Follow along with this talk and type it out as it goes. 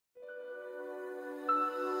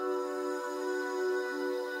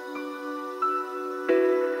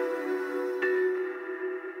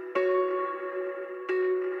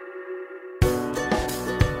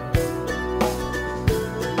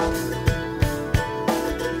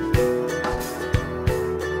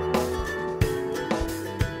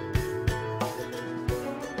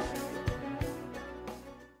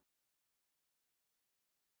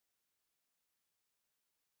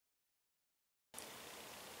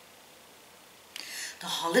The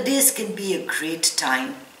holidays can be a great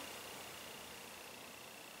time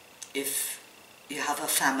if you have a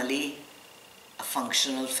family, a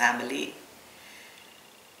functional family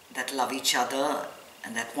that love each other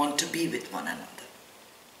and that want to be with one another.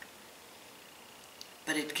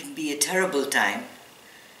 But it can be a terrible time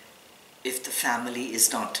if the family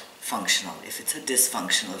is not functional, if it's a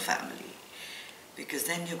dysfunctional family, because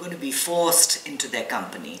then you're going to be forced into their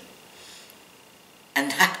company.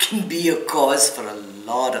 And that can be a cause for a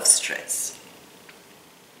lot of stress.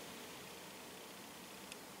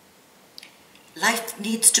 Life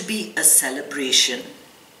needs to be a celebration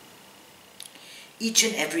each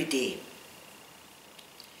and every day.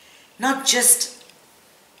 Not just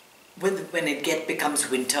when it becomes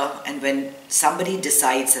winter and when somebody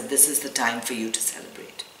decides that this is the time for you to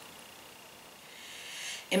celebrate.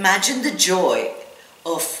 Imagine the joy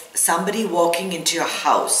of somebody walking into your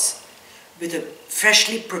house with a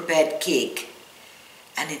freshly prepared cake,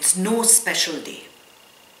 and it's no special day.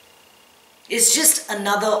 It's just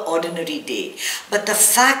another ordinary day. But the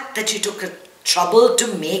fact that you took a trouble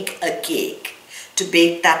to make a cake, to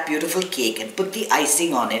bake that beautiful cake and put the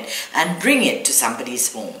icing on it and bring it to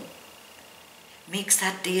somebody's home, makes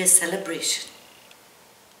that day a celebration.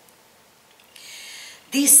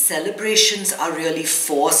 These celebrations are really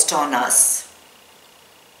forced on us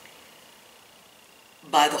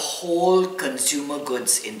by the whole consumer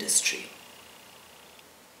goods industry.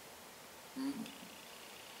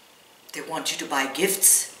 They want you to buy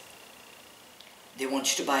gifts. They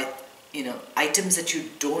want you to buy, items that you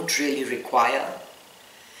don't really require.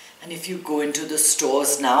 And if you go into the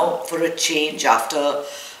stores now for a change after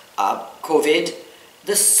COVID,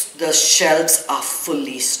 the shelves are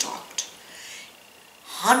fully stocked.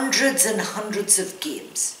 Hundreds and hundreds of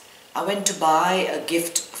games. I went to buy a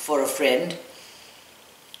gift for a friend,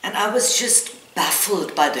 and I was just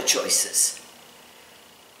baffled by the choices.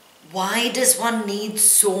 Why does one need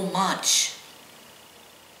so much?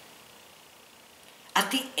 At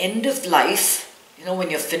the end of life, when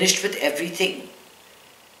you're finished with everything,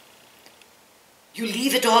 you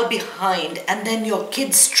leave it all behind and then your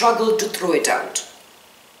kids struggle to throw it out.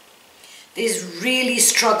 They really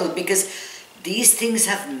struggle because these things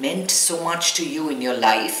have meant so much to you in your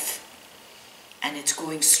life, and it's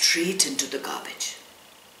going straight into the garbage.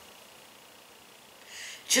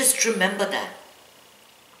 Just remember that.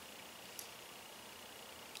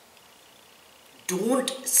 Don't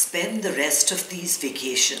spend the rest of these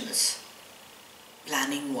vacations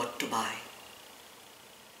planning what to buy.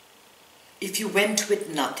 If you went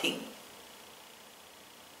with nothing,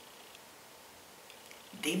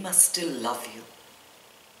 they must still love you.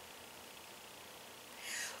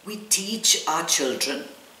 We teach our children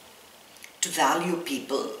to value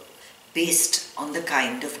people based on the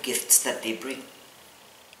kind of gifts that they bring.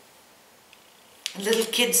 And little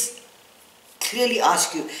kids clearly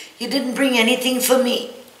ask you, "You didn't bring anything for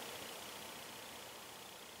me."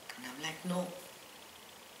 And I'm like, "No,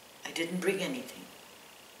 I didn't bring anything."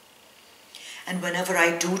 And whenever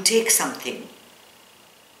I do take something,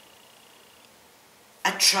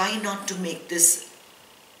 I try not to make this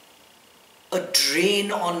a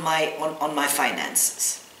drain on my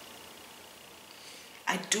finances.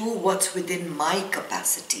 I do what's within my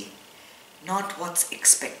capacity, not what's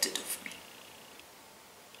expected of me.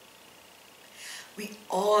 We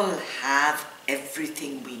all have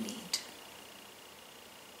everything we need.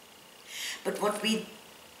 But what we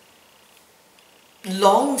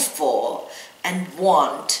long for and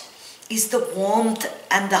want is the warmth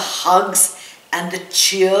and the hugs and the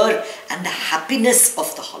cheer and the happiness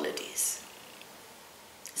of the holidays.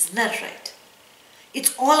 Isn't that right?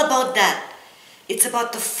 It's all about that. It's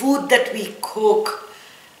about the food that we cook,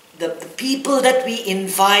 the people that we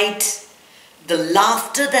invite, the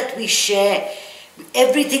laughter that we share.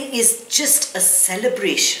 Everything is just a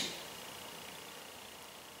celebration.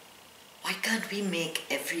 Why can't we make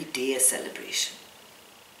every day a celebration?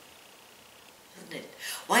 Isn't it?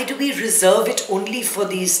 Why do we reserve it only for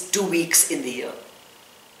these 2 weeks in the year?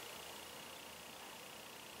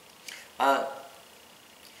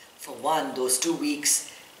 For one, those 2 weeks,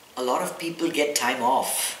 a lot of people get time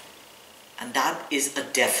off, and that is a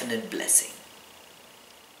definite blessing.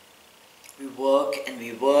 We work and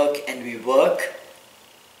we work and we work,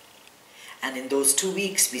 and in those 2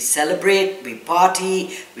 weeks we celebrate, we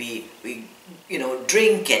party, we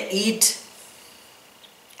drink and eat,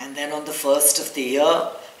 and then on the first of the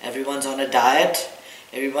year, everyone's on a diet,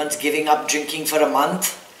 everyone's giving up drinking for a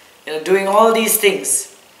month, doing all these things.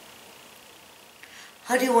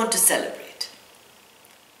 How do you want to celebrate?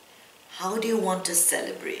 How do you want to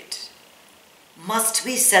celebrate? Must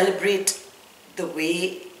we celebrate the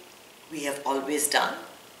way we have always done?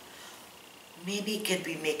 Maybe can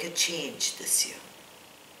we make a change this year?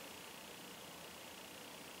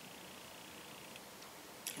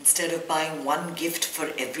 Instead of buying one gift for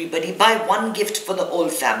everybody, buy one gift for the whole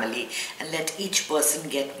family and let each person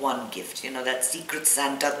get one gift. You know, that secret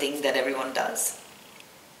Santa thing that everyone does.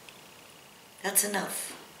 That's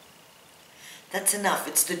enough. That's enough.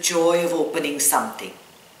 It's the joy of opening something.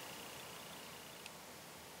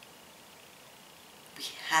 We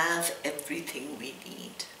have everything we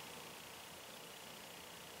need.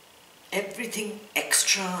 Everything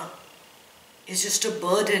extra is just a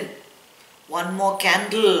burden. One more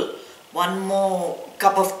candle, one more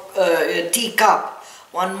cup of teacup,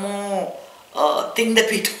 one more thing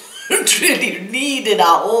that we don't really need in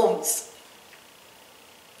our homes.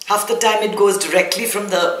 Half the time it goes directly from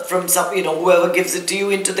some, whoever gives it to you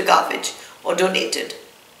into the garbage or donated.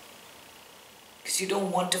 Because you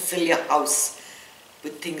don't want to fill your house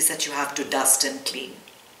with things that you have to dust and clean.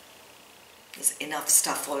 There's enough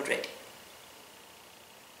stuff already.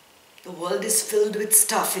 The world is filled with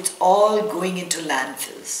stuff. It's all going into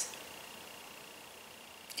landfills.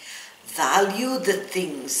 Value the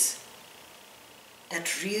things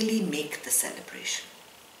that really make the celebration.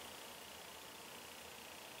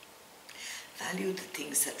 Value the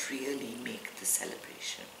things that really make the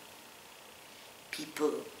celebration.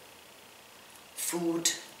 People,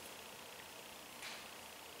 food,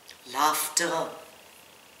 laughter,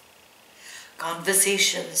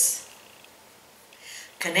 conversations,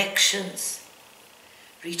 connections,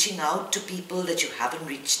 reaching out to people that you haven't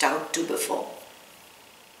reached out to before,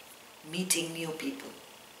 meeting new people,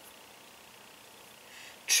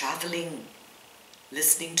 traveling,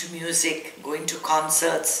 listening to music, going to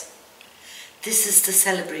concerts. This is the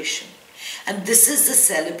celebration. And this is the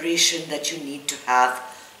celebration that you need to have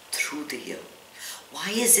through the year.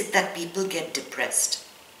 Why is it that people get depressed?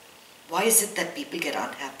 Why is it that people get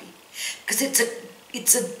unhappy? Because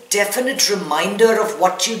it's a definite reminder of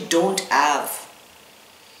what you don't have.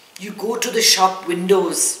 You go to the shop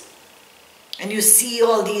windows and you see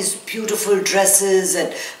all these beautiful dresses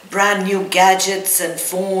and brand new gadgets and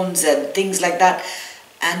phones and things like that.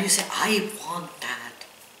 And you say, I want that.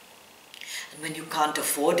 And when you can't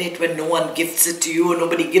afford it, when no one gifts it to you or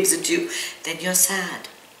nobody gives it to you, then you're sad.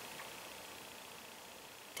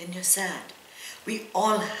 Then you're sad. We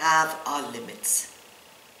all have our limits,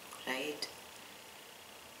 right?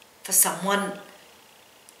 For someone,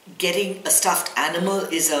 getting a stuffed animal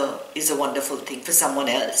is a wonderful thing. For someone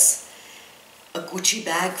else, a Gucci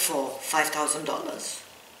bag for $5,000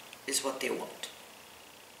 is what they want.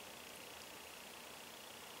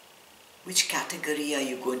 Which category are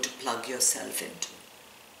you going to plug yourself into?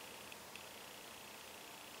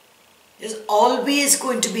 There's always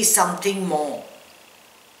going to be something more.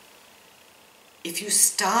 If you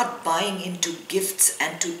start buying into gifts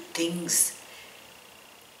and to things,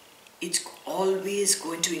 it's always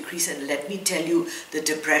going to increase. And let me tell you, the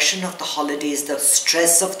depression of the holidays, the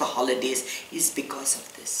stress of the holidays is because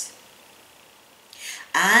of this.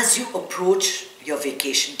 As you approach your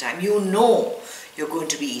vacation time, you know you're going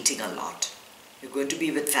to be eating a lot. You're going to be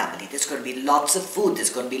with family. There's going to be lots of food. There's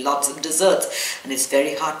going to be lots of desserts. And it's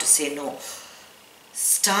very hard to say no.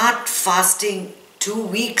 Start fasting 2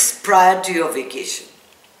 weeks prior to your vacation.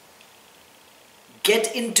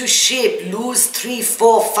 Get into shape, lose 3,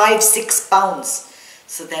 4, 5, 6 pounds.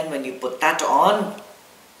 So then when you put that on,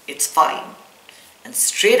 it's fine. And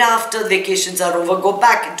straight after vacations are over, go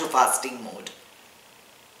back into fasting mode.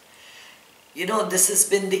 You know, this has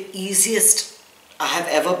been the easiest I have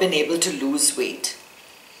ever been able to lose weight.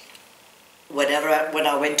 When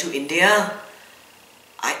I went to India,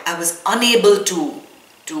 I was unable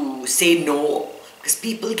to say no. Because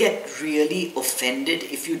people get really offended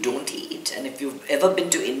if you don't eat. And if you've ever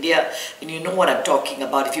been to India, and you know what I'm talking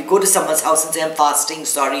about. If you go to someone's house and say, I'm fasting,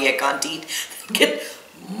 sorry, I can't eat, they get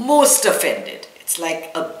most offended. It's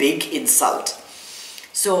like a big insult.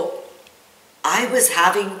 So I was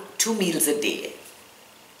having 2 meals a day.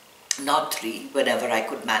 Not 3, whenever I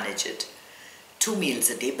could manage it. 2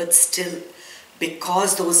 meals a day, but still,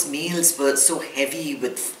 because those meals were so heavy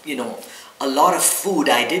with, a lot of food,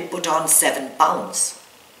 I did put on 7 pounds.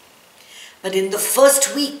 But in the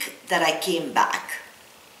first week that I came back,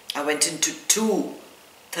 I went into 2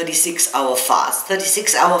 36-hour fasts.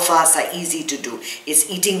 36-hour fasts are easy to do. It's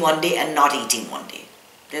eating one day and not eating one day.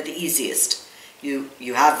 They're the easiest. You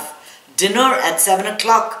have dinner at 7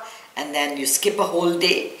 o'clock and then you skip a whole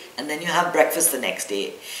day and then you have breakfast the next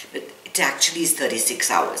day. But it actually is 36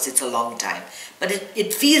 hours. It's a long time. But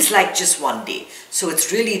it feels like just one day. So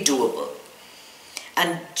it's really doable.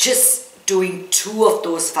 And just doing 2 of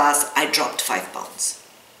those fasts, I dropped 5 pounds.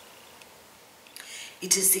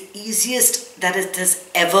 It is the easiest that it has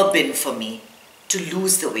ever been for me to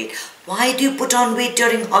lose the weight. Why do you put on weight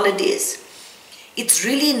during holidays? It's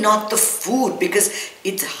really not the food, because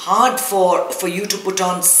it's hard for you to put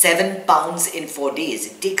on 7 pounds in 4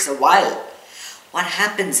 days. It takes a while. What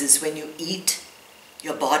happens is when you eat,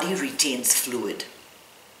 your body retains fluid.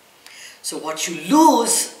 So what you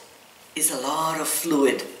lose is a lot of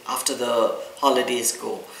fluid after the holidays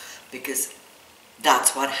go, because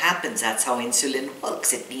that's what happens. That's how insulin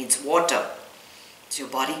works. It needs water. So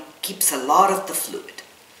your body keeps a lot of the fluid.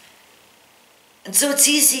 And so it's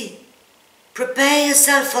easy. Prepare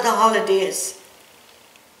yourself for the holidays.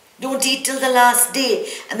 Don't eat till the last day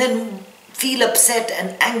and then feel upset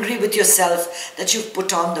and angry with yourself that you've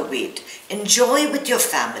put on the weight. Enjoy with your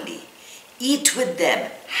family. Eat with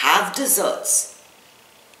them. Have desserts.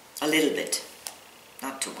 A little bit.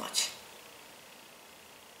 Not too much.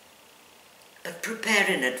 But prepare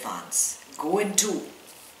in advance. Go into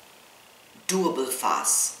doable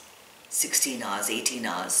fasts. 16 hours, 18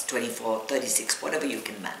 hours, 24, 36, whatever you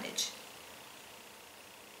can manage.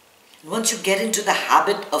 Once you get into the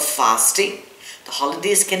habit of fasting, the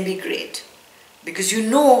holidays can be great. Because you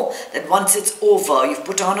know that once it's over, you've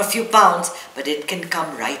put on a few pounds, but it can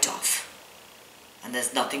come right off. And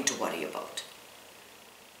there's nothing to worry about.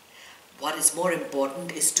 What is more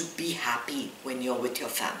important is to be happy when you're with your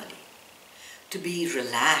family. To be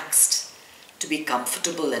relaxed, to be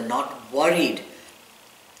comfortable and not worried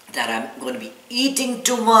that I'm going to be eating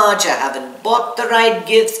too much, I haven't bought the right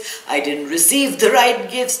gifts, I didn't receive the right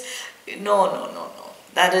gifts. No.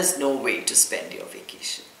 That is no way to spend your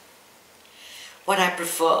vacation. What I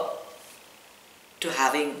prefer to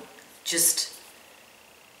having just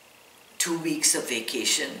 2 weeks of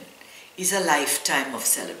vacation is a lifetime of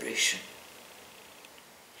celebration.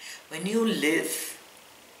 When you live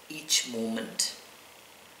each moment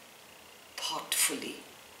thoughtfully,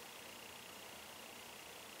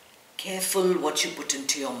 careful what you put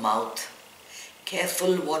into your mouth,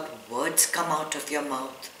 careful what words come out of your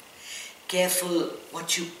mouth, careful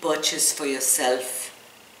what you purchase for yourself,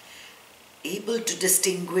 able to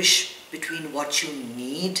distinguish between what you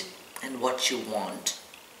need and what you want.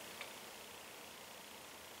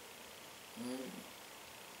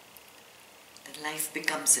 Then life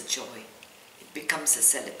becomes a joy. It becomes a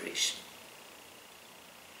celebration.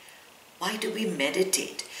 Why do we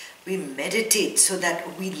meditate? We meditate so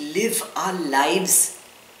that we live our lives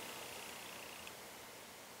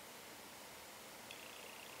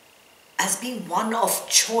as being one of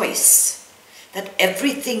choice, that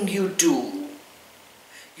everything you do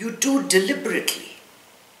deliberately,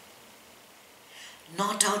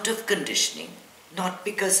 not out of conditioning, not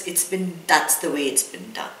because that's the way it's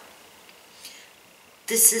been done.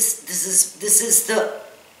 This is the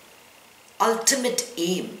ultimate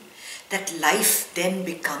aim, that life then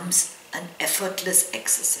becomes an effortless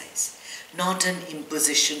exercise, not an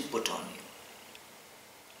imposition put on you,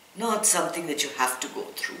 not something that you have to go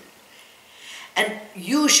through. And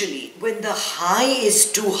usually when the high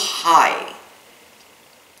is too high,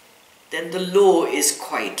 then the low is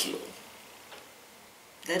quite low.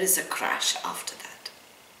 There is a crash after that.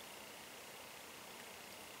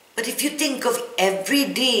 But if you think of every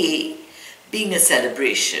day being a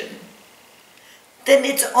celebration, then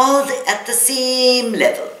it's all at the same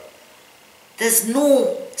level. There's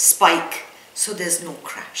no spike, so there's no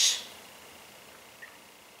crash.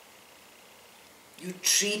 You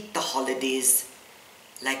treat the holidays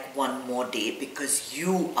like one more day because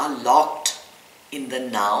you are locked in the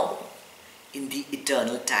now, in the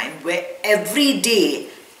eternal time, where every day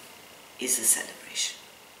is a celebration.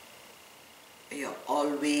 You're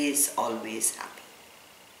always happy.